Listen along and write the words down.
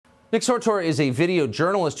Nick Sortor is a video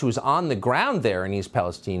journalist who is on the ground there in East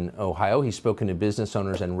Palestine, Ohio. He's spoken to business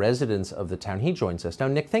owners and residents of the town. He joins us now.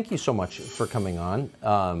 Nick, thank you so much for coming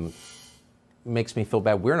on. Makes me feel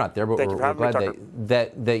bad we're not there, but we're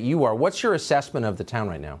glad that you are. What's your assessment of the town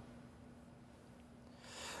right now?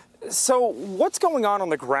 So what's going on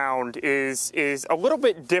the ground is a little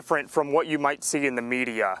bit different from what you might see in the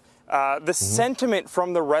media. The sentiment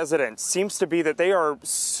from the residents seems to be that they are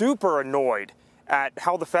super annoyed at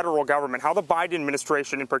how the federal government, how the Biden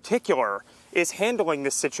administration in particular, is handling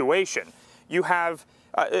this situation. You have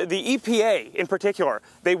the EPA in particular.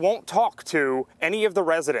 They won't talk to any of the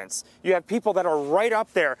residents. You have people that are right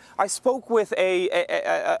up there. I spoke with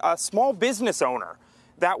a small business owner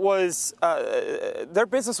that was, their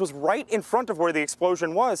business was right in front of where the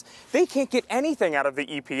explosion was. They can't get anything out of the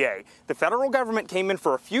EPA. The federal government came in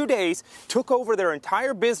for a few days, took over their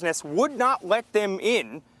entire business, would not let them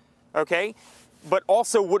in, okay? But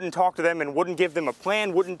also wouldn't talk to them and wouldn't give them a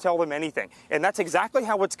plan, wouldn't tell them anything. And that's exactly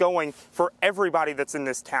how it's going for everybody that's in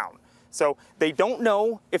this town. So they don't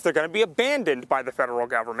know if they're going to be abandoned by the federal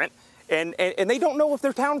government, and they don't know if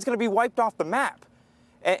their town's going to be wiped off the map.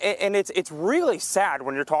 And it's really sad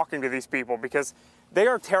when you're talking to these people, because they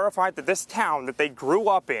are terrified that this town that they grew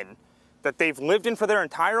up in, that they've lived in for their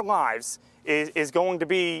entire lives, is going to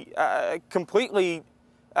be completely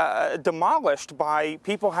demolished by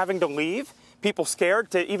people having to leave, people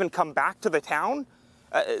scared to even come back to the town.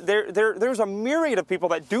 There's a myriad of people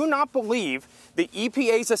that do not believe the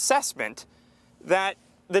EPA's assessment that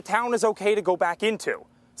the town is okay to go back into.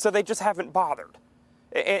 So they just haven't bothered.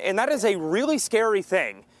 And that is a really scary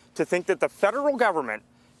thing, to think that the federal government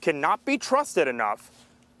cannot be trusted enough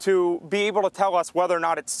to be able to tell us whether or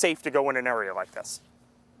not it's safe to go in an area like this.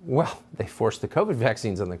 Well, they forced the COVID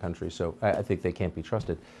vaccines on the country, so I think they can't be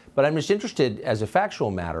trusted. But I'm just interested, as a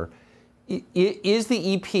factual matter, is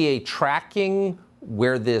the EPA tracking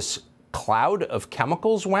where this cloud of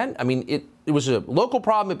chemicals went? I mean, it was a local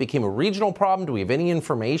problem. It became a regional problem. Do we have any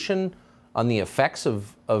information on the effects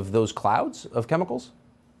of those clouds of chemicals?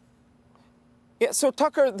 Yeah, so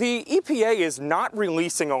Tucker, the EPA is not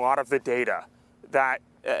releasing a lot of the data that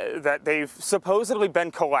they've supposedly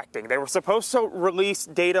been collecting. They were supposed to release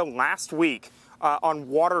data last week on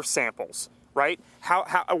water samples, right? How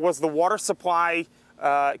was the water supply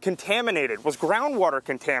contaminated? Was groundwater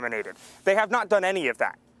contaminated? They have not done any of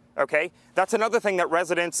that, okay? That's another thing that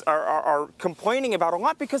residents are complaining about a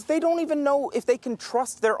lot, because they don't even know if they can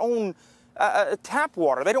trust their own tap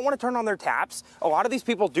water. They don't want to turn on their taps. A lot of these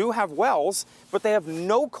people do have wells, but they have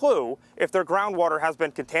no clue if their groundwater has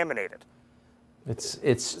been contaminated. It's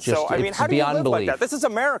just, so, I mean, it's how do you beyond live belief. like that? This is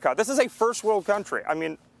America. This is a first world country. I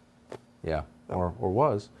mean, yeah, or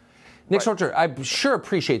was. Nick Sortor, I sure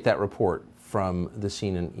appreciate that report from the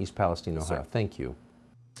scene in East Palestine, Ohio. Thank you.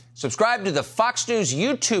 Subscribe to the Fox News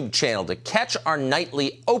YouTube channel to catch our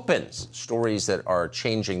nightly opens, stories that are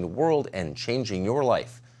changing the world and changing your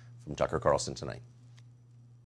life. From Tucker Carlson Tonight.